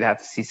I think we'd have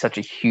to see such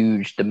a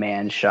huge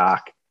demand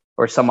shock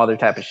or some other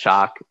type of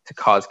shock to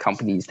cause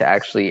companies to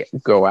actually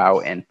go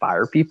out and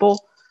fire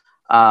people.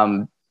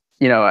 You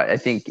know, I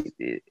think,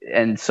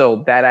 and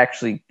so that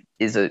actually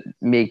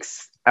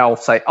makes all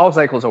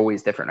cycles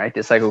always different, right?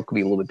 This cycle could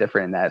be a little bit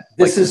different in that.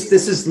 This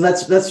is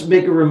let's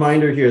make a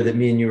reminder here that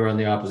me and you are on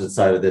the opposite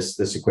side of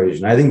this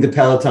equation. I think the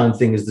Peloton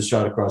thing is the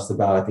shot across the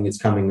bow. I think it's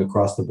coming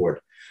across the board.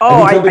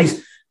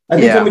 I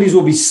think companies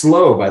will be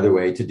slow, by the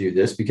way, to do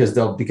this, because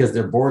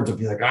their boards will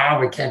be like,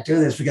 we can't do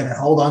this. We got to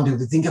hold on to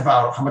think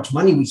about how much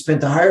money we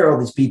spent to hire all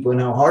these people and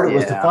how hard it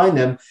was to find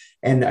them.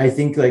 And I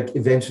think like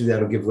eventually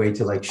that'll give way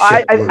to like,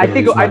 I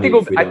think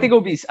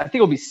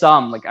it'll be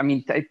some, like, I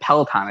mean,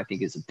 Peloton, I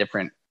think, is a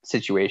different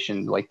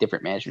situation, like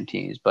different management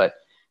teams, but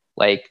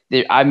like,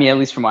 I mean, at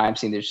least from what I'm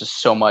seeing, there's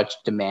just so much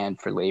demand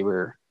for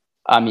labor.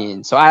 I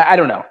mean, so I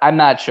don't know. I'm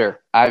not sure.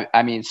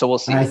 I mean, so we'll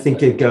see. I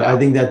think I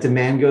think that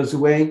demand goes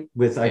away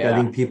with, like, I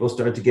think people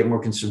start to get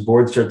more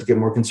boards start to get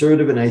more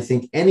conservative. And I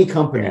think any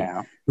company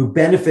who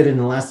benefited in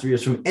the last 3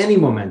 years from any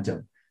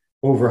momentum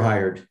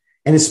overhired,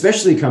 and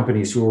especially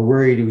companies who are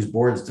worried, whose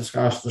boards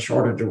discuss the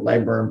shortage of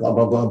labor and blah,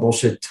 blah, blah,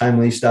 bullshit,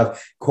 timely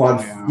stuff,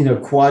 quad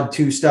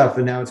 2 stuff.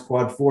 And now it's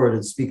quad 4,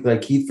 to speak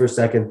like Keith for a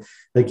second.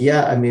 Like,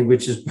 I mean,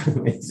 which is, by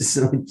the way, just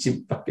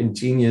fucking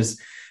genius.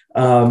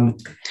 But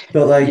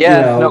like,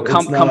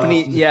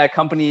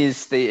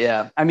 companies,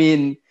 I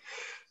mean,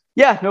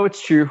 no,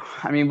 it's true.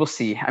 I mean, we'll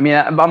see. I mean,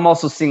 I'm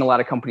also seeing a lot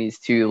of companies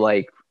too,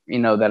 like, you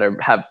know, that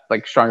have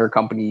like stronger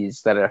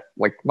companies that are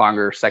like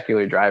longer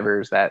secular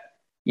drivers that,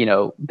 you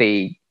know,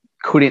 they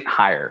couldn't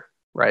hire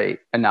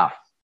enough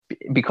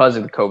because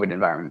of the COVID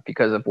environment,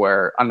 because of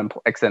where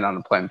extended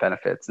unemployment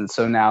benefits. And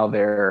so now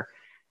they're,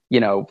 you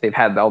know, they've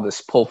had all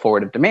this pull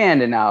forward of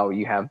demand, and now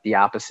you have the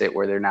opposite,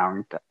 where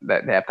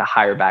that they have to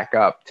hire back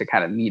up to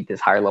kind of meet this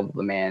higher level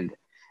demand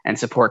and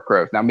support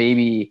growth. Now,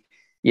 maybe,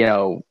 you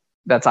know,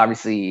 that's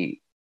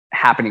obviously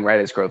happening right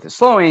as growth is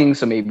slowing.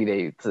 So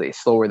maybe they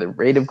slower the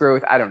rate of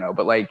growth. I don't know.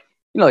 But like,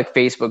 you know, like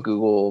Facebook,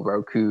 Google,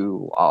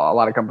 Roku, a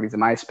lot of companies in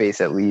my space,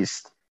 at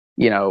least,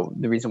 you know,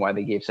 the reason why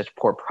they gave such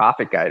poor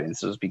profit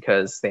guidance was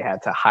because they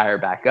had to hire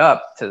back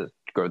up to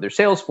grow their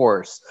sales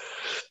force.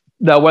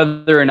 Now,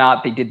 whether or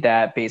not they did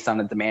that based on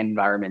a demand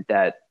environment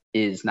that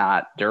is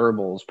not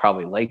durable is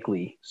probably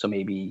likely. So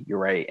maybe you're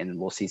right, and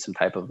we'll see some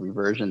type of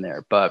reversion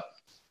there. But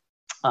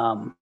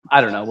I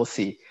don't know. We'll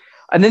see.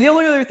 And then the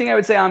only other thing I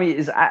would say, Ami,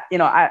 is I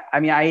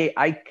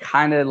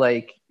kind of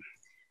like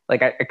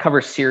I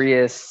cover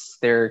Sirius.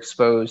 They're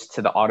exposed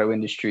to the auto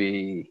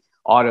industry.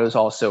 Auto's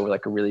also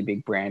like a really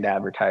big brand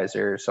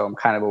advertiser, so I'm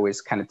kind of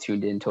always kind of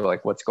tuned into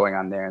like what's going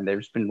on there. And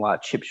there's been a lot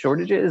of chip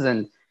shortages,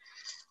 and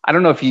I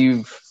don't know if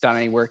you've done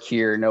any work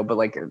here, no, but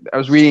like I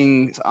was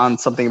reading on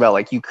something about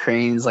like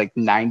Ukraine's like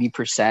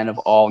 90% of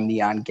all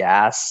neon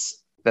gas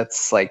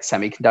that's like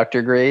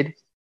semiconductor grade.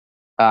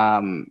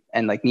 And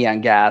like neon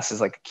gas is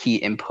like a key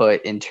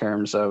input in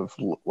terms of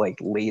like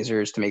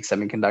lasers to make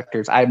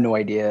semiconductors. I have no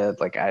idea.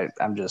 Like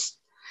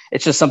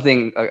it's just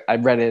something I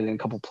read it in a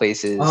couple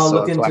places.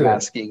 So that's why I'm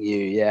asking you.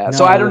 Yeah. No,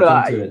 so I don't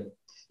know.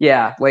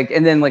 Yeah. Like,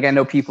 and then like, I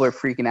know people are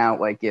freaking out.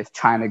 Like if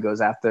China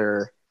goes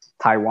after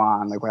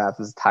Taiwan, like what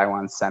happens to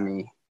Taiwan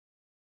semi,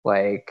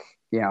 like,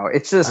 you know,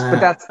 it's just,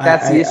 but that's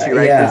the issue,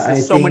 right?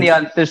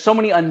 Yeah, there's so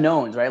many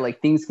unknowns, right? Like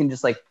things can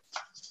just like,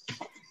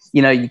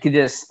 you know, you could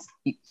just,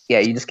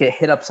 you just get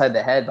hit upside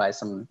the head by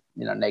some,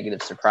 you know,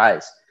 negative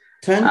surprise.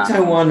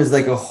 Taiwan is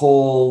like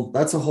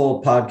that's a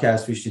whole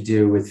podcast we should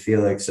do with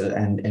Felix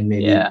and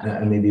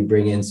maybe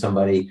bring in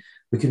somebody.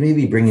 We could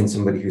maybe bring in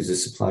somebody who's a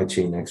supply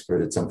chain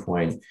expert at some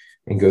point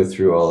and go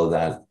through all of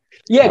that.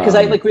 Yeah, because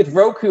I like with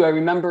Roku, I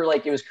remember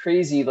like it was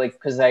crazy, like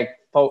because I've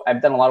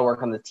done a lot of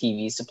work on the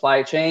TV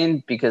supply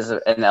chain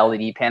and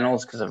LED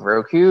panels because of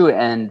Roku,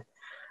 and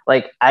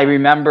like I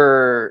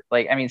remember,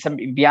 like I mean,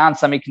 beyond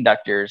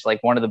semiconductors,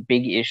 like one of the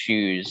big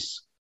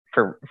issues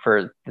for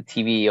the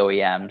TV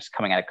OEMs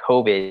coming out of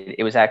COVID,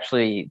 it was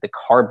actually the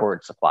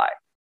cardboard supply.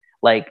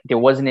 Like there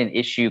wasn't an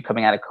issue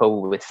coming out of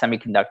COVID with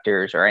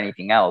semiconductors or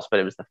anything else, but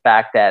it was the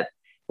fact that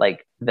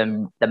like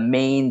the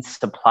main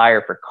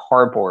supplier for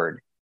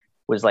cardboard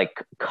was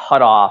like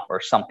cut off or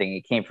something.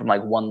 It came from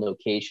like one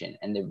location,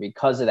 and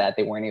because of that,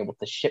 they weren't able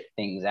to ship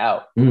things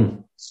out.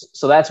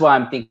 So that's why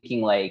I'm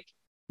thinking like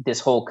this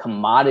whole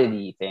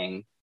commodity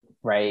thing,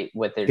 right?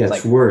 With there's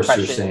like worse,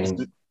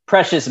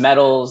 precious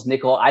metals,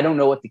 nickel. I don't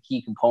know what the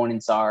key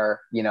components are,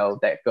 you know,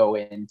 that go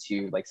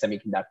into like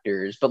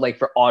semiconductors, but like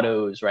for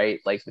autos, right?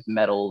 Like with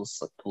metals,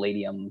 like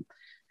palladium,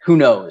 who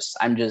knows?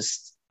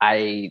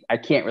 I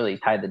can't really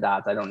tie the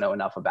dots. I don't know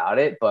enough about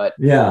it, but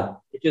yeah,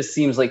 it just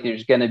seems like there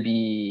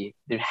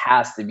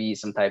has to be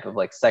some type of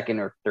like second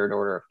or third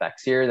order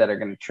effects here that are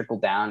going to trickle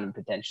down and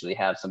potentially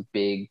have some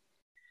big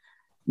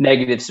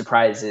negative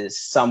surprises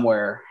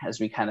somewhere as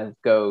we kind of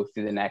go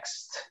through the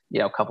next, you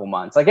know, couple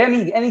months. Like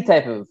any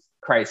type of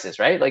crisis,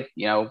 right? Like,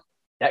 you know,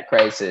 that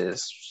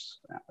crisis,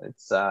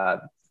 it's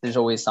there's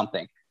always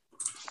something.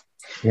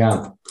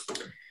 Yeah.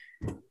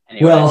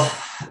 Anyway. Well,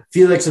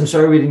 Felix, I'm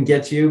sorry we didn't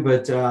get to you,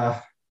 but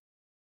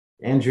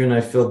Andrew and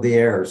I filled the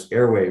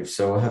airwaves,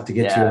 so we'll have to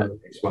get to you on the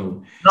next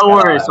one. No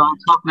worries, I'll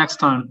talk next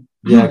time.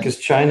 Yeah, because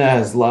China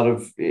has a lot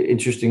of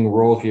interesting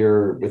role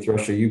here with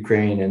Russia,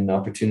 Ukraine, and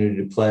opportunity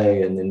to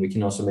play, and then we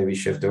can also maybe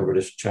shift over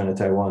to China,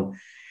 Taiwan.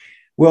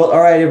 Well, all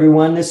right,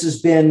 everyone. This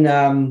has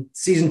been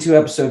season 2,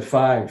 episode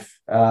 5.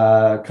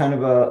 Kind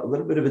of a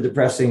little bit of a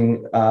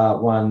depressing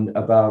one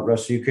about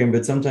Russia, Ukraine,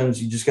 but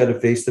sometimes you just got to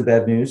face the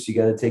bad news. You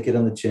got to take it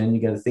on the chin.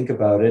 You got to think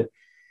about it.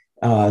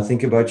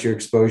 Think about your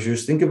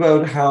exposures. Think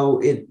about how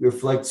it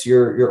reflects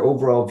your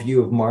overall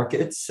view of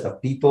markets,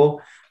 of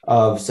people,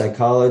 of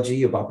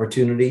psychology, of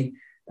opportunity.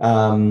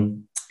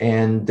 And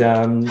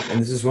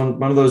this is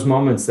one of those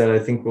moments that I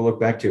think we'll look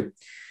back to.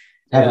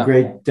 Have a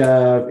great,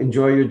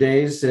 enjoy your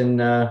days, and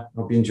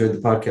hope you enjoyed the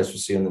podcast. We'll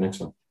see you on the next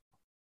one.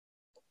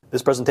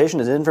 This presentation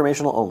is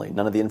informational only.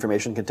 None of the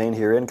information contained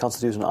herein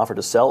constitutes an offer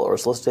to sell or a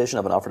solicitation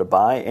of an offer to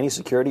buy any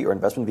security or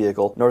investment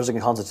vehicle, nor does it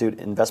constitute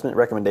investment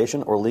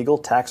recommendation or legal,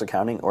 tax,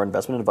 accounting, or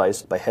investment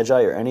advice by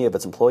Hedgeye or any of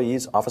its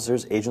employees,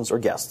 officers, agents, or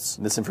guests.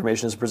 This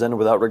information is presented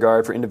without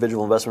regard for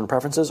individual investment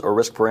preferences or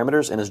risk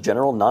parameters and is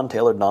general,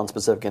 non-tailored,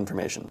 non-specific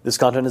information. This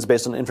content is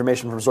based on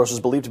information from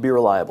sources believed to be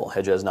reliable.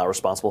 Hedgeye is not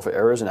responsible for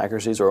errors,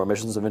 inaccuracies, or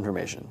omissions of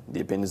information.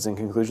 The opinions and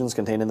conclusions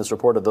contained in this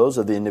report are those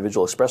of the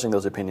individual expressing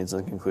those opinions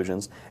and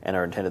conclusions and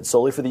are intended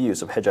solely for the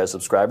use of Hedgeye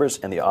subscribers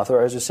and the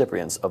authorized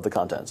recipients of the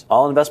content.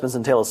 All investments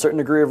entail a certain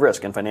degree of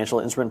risk, and financial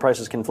instrument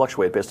prices can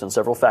fluctuate based on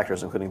several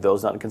factors, including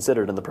those not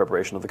considered in the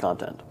preparation of the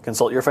content.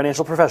 Consult your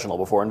financial professional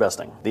before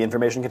investing. The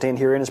information contained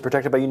herein is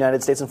protected by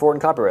United States and foreign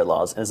copyright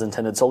laws and is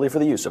intended solely for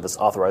the use of its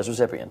authorized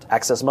recipient.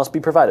 Access must be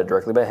provided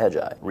directly by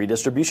Hedgeye.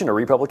 Redistribution or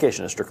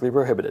republication is strictly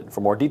prohibited.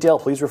 For more detail,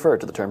 please refer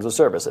to the terms of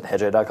service at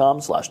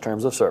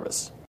hedgeye.com/terms of service.